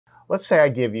let's say I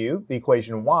give you the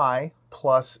equation y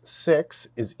plus 6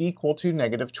 is equal to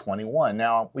negative 21.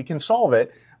 Now, we can solve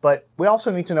it, but we also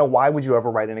need to know why would you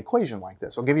ever write an equation like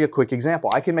this. I'll give you a quick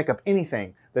example. I can make up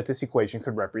anything that this equation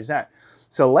could represent.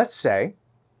 So let's say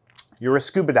you're a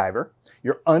scuba diver,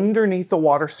 you're underneath the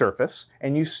water surface,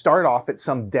 and you start off at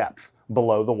some depth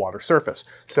below the water surface.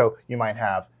 So you might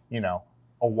have, you know,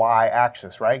 a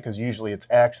y-axis, right? Because usually it's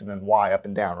x and then y up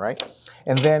and down, right?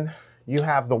 And then you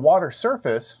have the water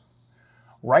surface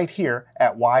right here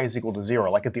at y is equal to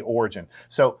 0, like at the origin.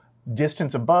 So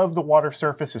distance above the water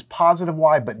surface is positive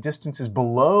y, but distance is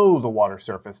below the water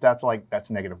surface. That's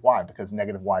negative y, because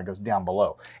negative y goes down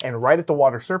below. And right at the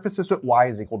water surface is what y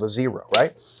is equal to 0,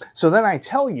 right? So then I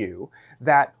tell you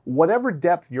that whatever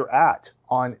depth you're at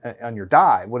on your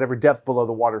dive, whatever depth below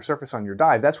the water surface on your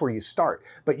dive, that's where you start.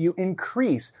 But you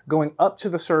increase going up to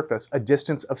the surface a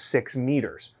distance of 6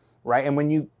 meters, right? And when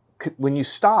you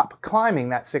stop climbing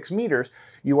that 6 meters,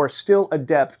 you are still a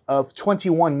depth of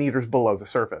 21 meters below the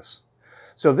surface.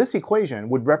 So this equation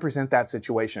would represent that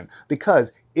situation,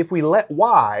 because if we let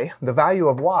y, the value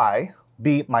of y,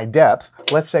 be my depth,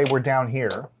 let's say we're down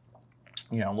here,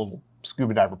 you know, a little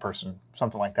scuba diver person,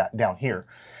 something like that, down here,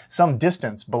 some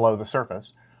distance below the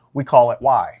surface, we call it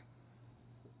y,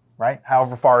 right?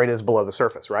 However far it is below the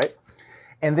surface, right?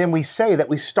 And then we say that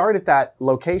we start at that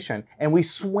location and we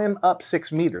swim up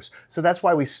 6 meters. So that's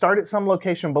why we start at some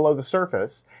location below the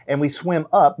surface and we swim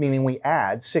up, meaning we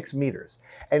add 6 meters.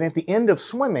 And at the end of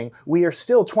swimming, we are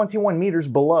still 21 meters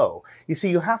below. You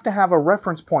see, you have to have a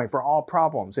reference point for all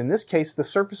problems. In this case, the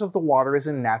surface of the water is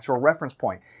a natural reference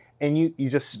point. And you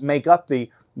just make up the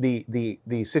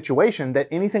situation that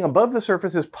anything above the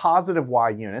surface is positive y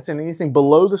units and anything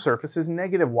below the surface is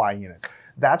negative y units.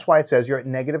 That's why it says you're at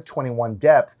negative 21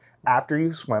 depth after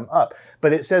you swim up.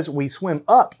 But it says we swim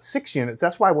up 6 units.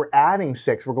 That's why we're adding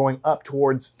 6. We're going up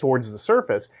towards the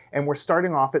surface, and we're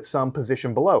starting off at some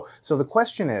position below. So the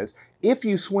question is, if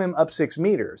you swim up 6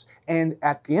 meters, and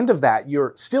at the end of that,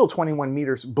 you're still 21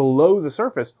 meters below the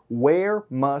surface, where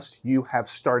must you have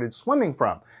started swimming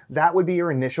from? That would be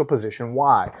your initial position,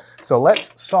 y. So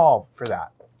let's solve for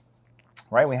that,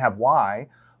 right? We have y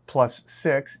plus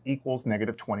 6 equals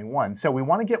negative 21. So we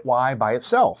want to get y by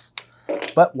itself.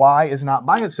 But y is not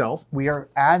by itself. We are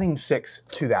adding 6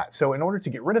 to that. So in order to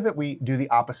get rid of it, we do the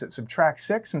opposite, subtract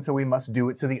 6, and so we must do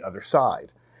it to the other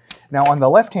side. Now on the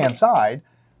left-hand side,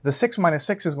 the 6 minus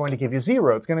 6 is going to give you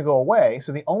 0. It's going to go away.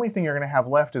 So the only thing you're going to have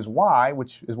left is y,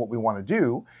 which is what we want to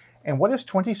do. And what is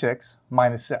 26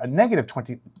 minus negative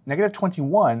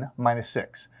 21 minus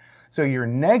 6? So you're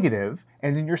negative,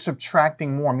 and then you're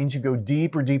subtracting more. It means you go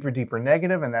deeper, deeper, deeper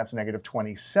negative, and that's negative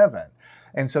 27.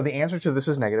 And so the answer to this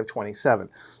is negative 27.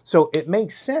 So it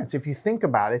makes sense, if you think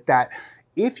about it, that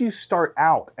if you start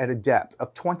out at a depth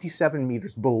of 27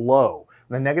 meters below,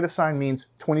 the negative sign means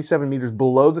 27 meters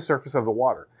below the surface of the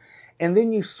water, and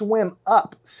then you swim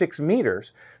up 6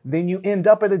 meters, then you end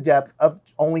up at a depth of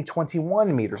only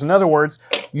 21 meters. In other words,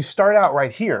 you start out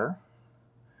right here,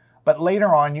 but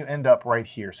later on you end up right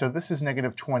here. So this is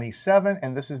negative 27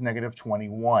 and this is negative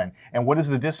 21. And what is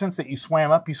the distance that you swam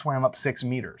up? You swam up 6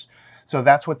 meters. So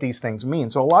that's what these things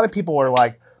mean. So a lot of people are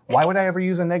like, why would I ever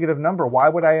use a negative number? Why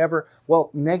would I ever?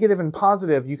 Well, negative and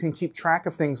positive, you can keep track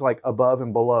of things like above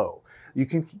and below. You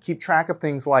can keep track of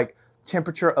things like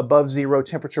temperature above 0,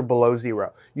 temperature below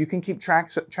 0. You can keep track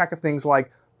of things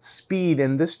like speed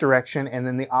in this direction, and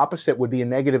then the opposite would be a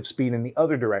negative speed in the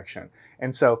other direction.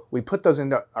 And so we put those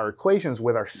into our equations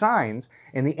with our signs,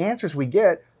 and the answers we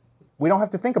get, we don't have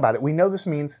to think about it. We know this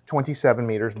means 27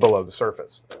 meters below the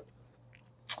surface.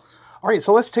 All right,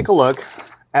 so let's take a look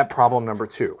at problem number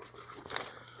 2.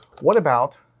 What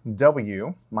about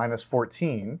w minus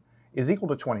 14 is equal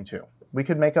to 22? We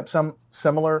could make up some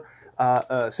similar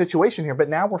situation here, but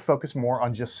now we're focused more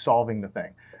on just solving the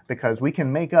thing, because we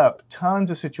can make up tons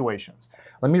of situations.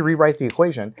 Let me rewrite the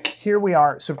equation. Here we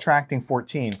are subtracting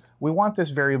 14. We want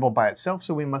this variable by itself,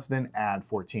 so we must then add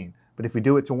 14. But if we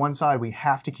do it to one side, we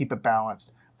have to keep it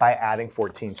balanced by adding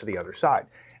 14 to the other side.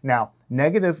 Now,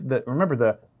 remember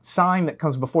the sign that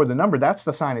comes before the number, that's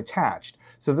the sign attached.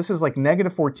 So this is like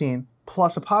negative 14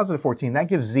 plus a positive 14, that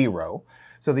gives 0.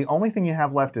 So the only thing you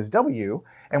have left is w,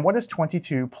 and what is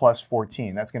 22 plus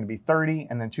 14? That's going to be 30,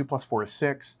 and then 2 plus 4 is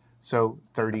 6. So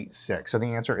 36. So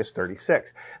the answer is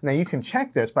 36. Now you can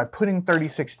check this by putting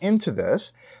 36 into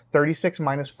this. 36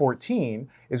 minus 14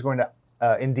 is going to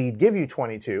indeed give you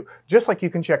 22, just like you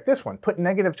can check this one. Put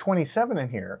negative 27 in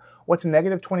here. What's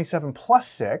negative 27 plus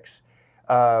 6?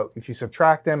 If you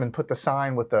subtract them and put the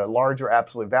sign with the larger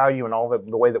absolute value and all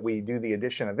the way that we do the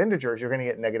addition of integers, you're going to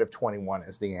get negative 21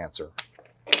 as the answer.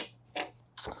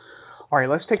 All right,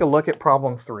 let's take a look at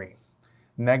problem 3.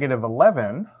 Negative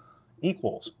 11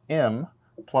 equals m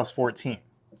plus 14.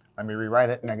 Let me rewrite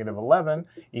it. Negative 11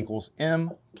 equals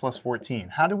m plus 14.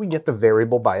 How do we get the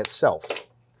variable by itself?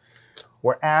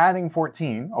 We're adding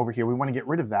 14 over here. We want to get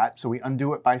rid of that, so we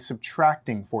undo it by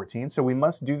subtracting 14. So we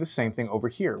must do the same thing over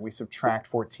here. We subtract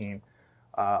 14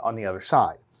 on the other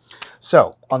side.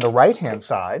 So on the right-hand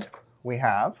side, we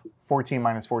have 14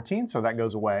 minus 14, so that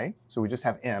goes away. So we just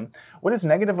have m. What is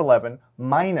negative 11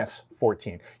 minus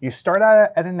 14? You start out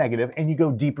at a negative and you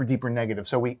go deeper, deeper negative.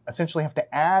 So we essentially have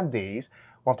to add these.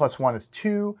 1 plus 1 is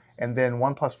 2, and then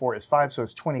 1 plus 4 is 5, so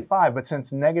it's 25. But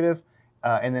since negative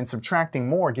and then subtracting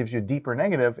more gives you a deeper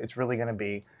negative, it's really going to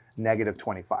be negative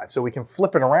 25. So we can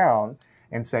flip it around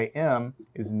and say m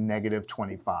is negative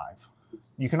 25.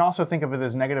 You can also think of it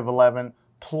as negative 11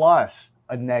 plus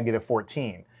a negative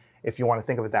 14, if you want to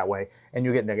think of it that way, and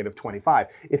you get negative 25.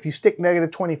 If you stick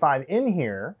negative 25 in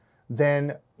here,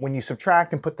 then when you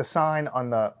subtract and put the sign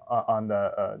on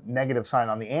the negative sign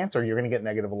on the answer, you're going to get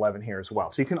negative 11 here as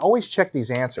well. So you can always check these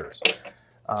answers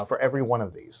for every one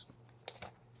of these.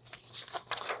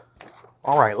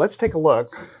 All right, let's take a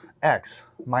look. X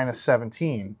minus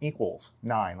 17 equals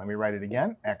 9. Let me write it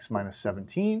again. X minus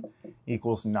 17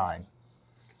 equals 9.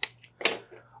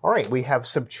 All right, we have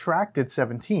subtracted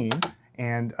 17,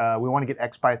 and we want to get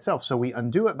x by itself, so we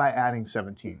undo it by adding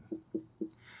 17.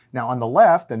 Now on the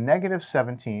left, the negative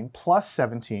 17 plus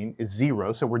 17 is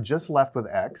 0, so we're just left with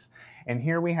x. And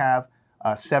here we have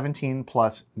 17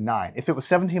 plus 9. If it was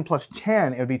 17 plus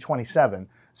 10, it would be 27.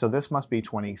 So this must be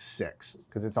 26,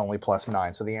 because it's only plus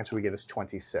 9. So the answer we get is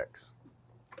 26.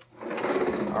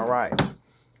 All right.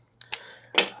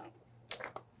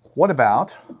 What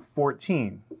about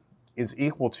 14 is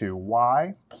equal to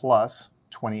y plus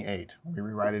 28? Let me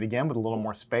rewrite it again with a little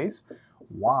more space.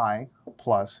 Y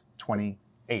plus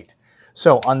 28.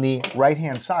 So on the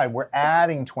right-hand side, we're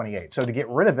adding 28. So to get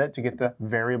rid of it, to get the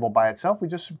variable by itself, we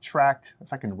just subtract,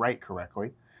 if I can write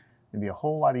correctly, it'd be a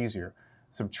whole lot easier,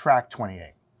 subtract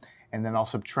 28. And then I'll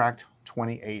subtract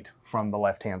 28 from the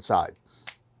left-hand side.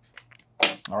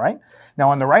 All right? Now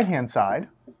on the right-hand side,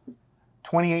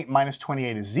 28 minus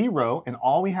 28 is 0, and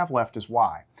all we have left is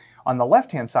y. On the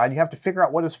left-hand side, you have to figure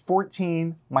out what is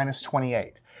 14 minus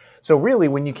 28. So really,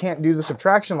 when you can't do the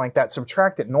subtraction like that,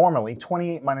 subtract it normally.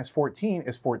 28 minus 14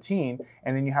 is 14,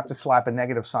 and then you have to slap a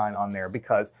negative sign on there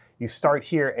because you start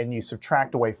here and you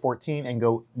subtract away 14 and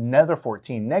go another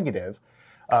 14 negative.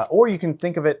 Or you can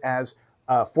think of it as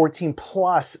 14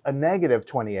 plus a negative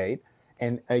 28.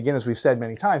 And again, as we've said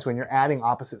many times, when you're adding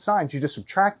opposite signs, you just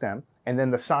subtract them, and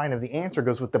then the sign of the answer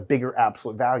goes with the bigger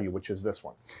absolute value, which is this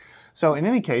one. So in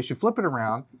any case, you flip it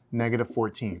around, negative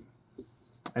 14.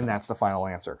 And that's the final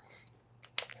answer.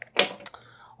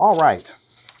 All right.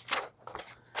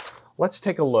 Let's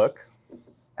take a look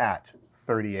at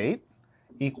 38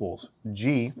 equals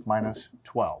g minus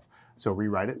 12. So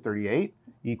rewrite it, 38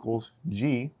 equals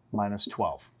g minus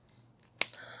 12.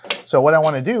 So what I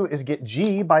want to do is get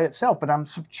g by itself, but I'm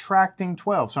subtracting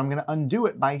 12. So I'm going to undo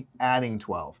it by adding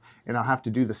 12. And I'll have to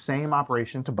do the same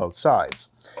operation to both sides.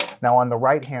 Now on the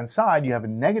right-hand side, you have a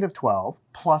negative 12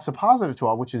 plus a positive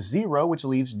 12, which is 0, which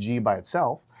leaves g by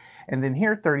itself. And then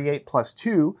here, 38 plus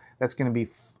 2, that's going to be,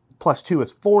 plus 2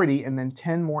 is 40, and then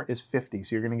 10 more is 50.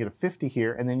 So you're going to get a 50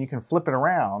 here, and then you can flip it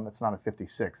around. That's not a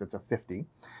 56, it's a 50.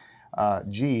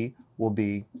 G will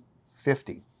be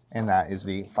 50. And that is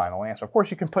the final answer. Of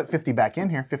course, you can put 50 back in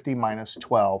here. 50 minus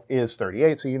 12 is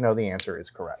 38, so you know the answer is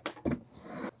correct.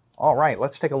 All right,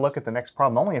 let's take a look at the next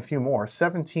problem. Only a few more.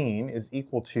 17 is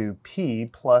equal to p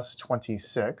plus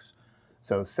 26.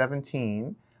 So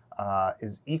 17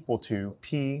 is equal to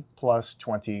p plus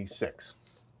 26.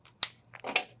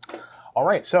 All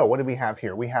right, so what do we have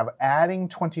here? We have adding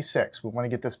 26. We want to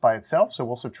get this by itself, so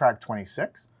we'll subtract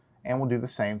 26, and we'll do the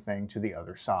same thing to the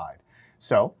other side.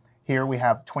 So here we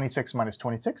have 26 minus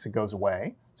 26, it goes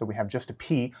away. So we have just a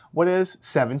p. What is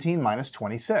 17 minus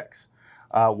 26?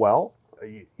 Well,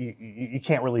 you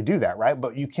can't really do that, right?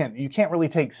 But you can't really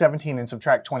take 17 and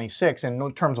subtract 26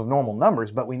 in terms of normal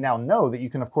numbers, but we now know that you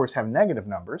can, of course, have negative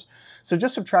numbers. So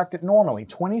just subtract it normally.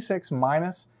 26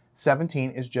 minus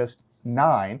 17 is just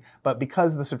 9, but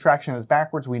because the subtraction is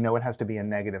backwards, we know it has to be a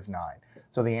negative 9.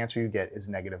 So the answer you get is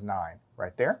negative 9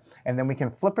 right there. And then we can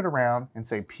flip it around and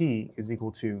say p is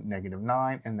equal to negative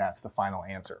 9, and that's the final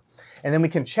answer. And then we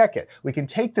can check it. We can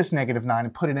take this negative 9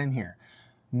 and put it in here.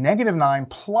 Negative 9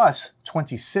 plus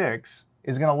 26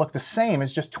 is going to look the same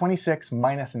as just 26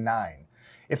 minus 9.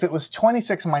 If it was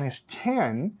 26 minus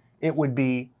 10, it would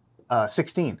be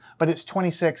 16, but it's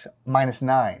 26 minus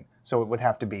 9. So it would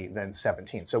have to be then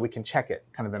 17. So we can check it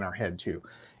kind of in our head too.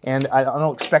 And I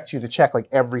don't expect you to check like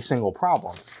every single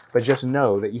problem, but just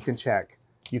know that you can check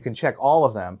all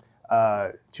of them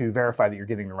to verify that you're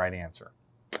getting the right answer.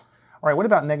 All right, what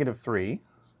about negative 3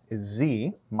 is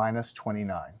z minus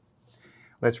 29?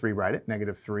 Let's rewrite it.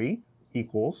 Negative 3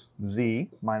 equals z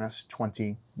minus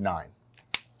 29.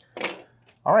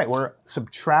 All right, we're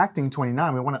subtracting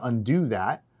 29. We want to undo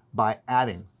that by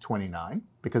adding 29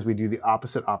 because we do the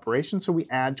opposite operation, so we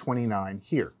add 29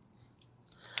 here.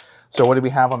 So what do we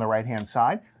have on the right-hand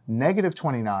side? Negative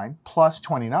 29 plus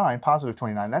 29, positive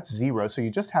 29, that's 0, so you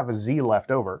just have a z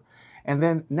left over. And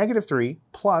then negative 3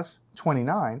 plus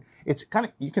 29, it's kind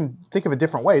of, you can think of it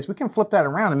different ways. We can flip that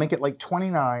around and make it like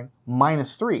 29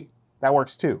 minus 3. That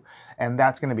works too. And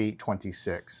that's going to be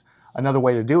 26. Another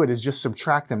way to do it is just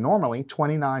subtract them normally.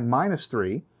 29 minus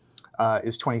 3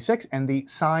 is 26, and the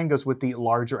sign goes with the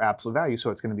larger absolute value, so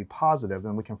it's going to be positive,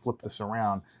 and we can flip this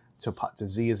around to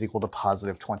z is equal to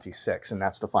positive 26, and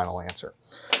that's the final answer.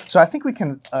 So I think we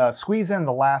can squeeze in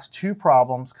the last two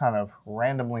problems kind of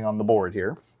randomly on the board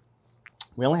here.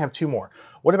 We only have two more.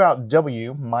 What about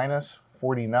w minus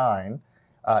 49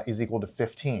 is equal to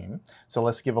 15? So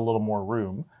let's give a little more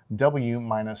room. W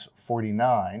minus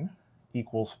 49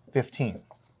 equals 15.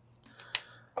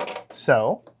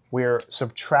 So we're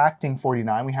subtracting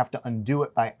 49. We have to undo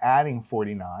it by adding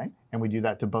 49, and we do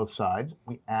that to both sides.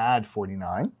 We add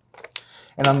 49.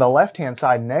 And on the left-hand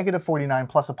side, negative 49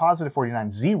 plus a positive 49,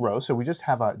 0, so we just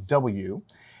have a w.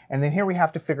 And then here we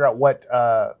have to figure out what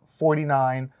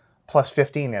 49 plus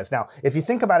 15 is. Now, if you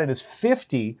think about it as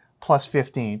 50 plus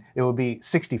 15, it would be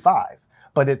 65.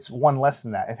 But it's one less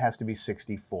than that. It has to be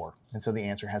 64. And so the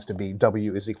answer has to be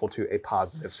w is equal to a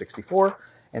positive 64,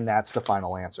 and that's the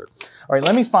final answer. All right,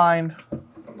 let me find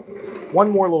one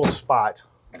more little spot,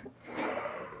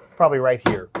 probably right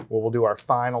here, where we'll do our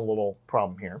final little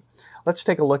problem here. Let's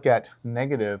take a look at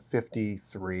negative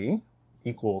 53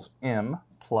 equals m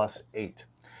plus 8.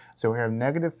 So we have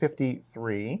negative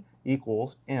 53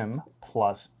 equals m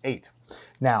plus 8.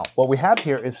 Now, what we have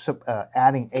here is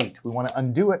adding 8. We want to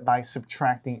undo it by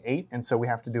subtracting 8, and so we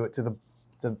have to do it to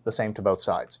the same to both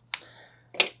sides.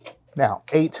 Now,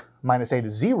 8 minus 8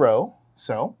 is 0,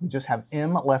 so we just have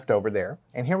m left over there.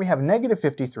 And here we have negative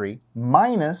 53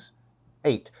 minus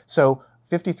 8. So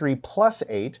 53 plus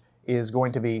 8 is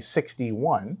going to be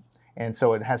 61, and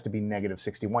so it has to be negative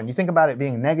 61. You think about it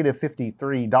being negative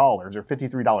 $53 or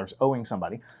 $53 owing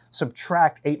somebody.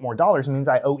 Subtract 8 more dollars means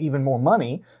I owe even more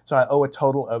money, so I owe a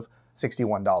total of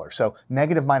 $61. So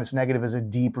negative minus negative is a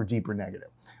deeper, deeper negative.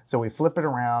 So we flip it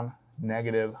around,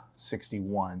 negative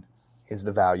 61 is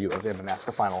the value of m, and that's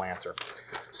the final answer.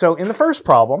 So in the first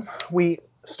problem, we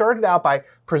started out by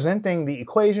presenting the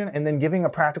equation and then giving a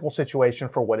practical situation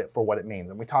for what it means,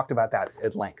 and we talked about that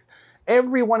at length.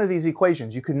 Every one of these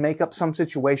equations, you could make up some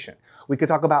situation. We could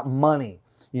talk about money.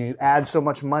 You add so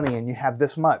much money and you have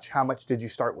this much. How much did you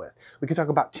start with? We could talk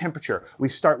about temperature. We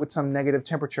start with some negative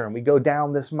temperature and we go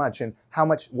down this much, and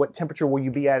what temperature will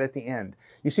you be at the end?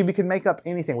 You see, we could make up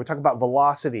anything. We talk about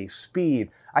velocity, speed.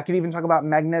 I could even talk about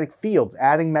magnetic fields,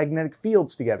 adding magnetic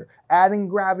fields together, adding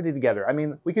gravity together. I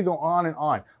mean, we could go on and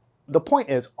on. The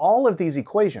point is, all of these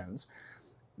equations,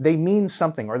 they mean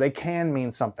something, or they can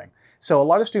mean something. So a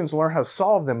lot of students learn how to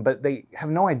solve them, but they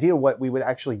have no idea what we would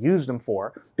actually use them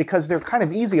for because they're kind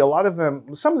of easy. A lot of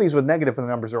them, some of these with negative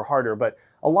numbers are harder, but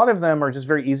a lot of them are just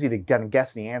very easy to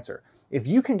guess the answer. If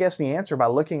you can guess the answer by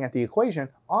looking at the equation,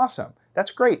 awesome.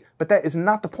 That's great, but that is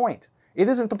not the point. It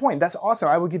isn't the point. That's awesome.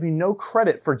 I will give you no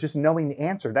credit for just knowing the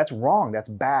answer. That's wrong. That's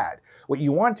bad. What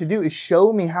you want to do is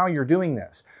show me how you're doing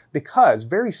this, because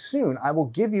very soon I will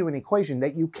give you an equation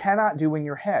that you cannot do in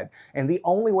your head. And the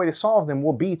only way to solve them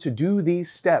will be to do these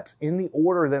steps in the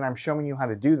order that I'm showing you how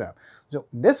to do them. So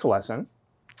in this lesson,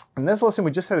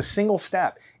 we just had a single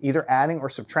step, either adding or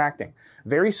subtracting.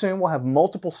 Very soon we'll have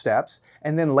multiple steps,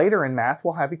 and then later in math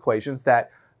we'll have equations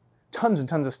that tons and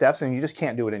tons of steps, and you just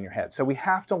can't do it in your head. So we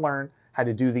have to learn how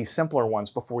to do these simpler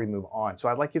ones before we move on. So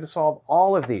I'd like you to solve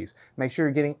all of these. Make sure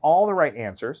you're getting all the right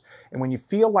answers. And when you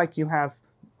feel like you have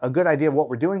a good idea of what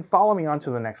we're doing, follow me on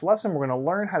to the next lesson. We're going to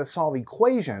learn how to solve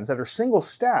equations that are single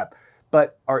step,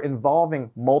 but are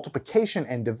involving multiplication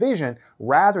and division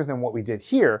rather than what we did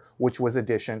here, which was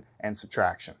addition and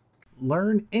subtraction.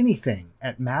 Learn anything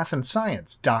at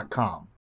mathandscience.com.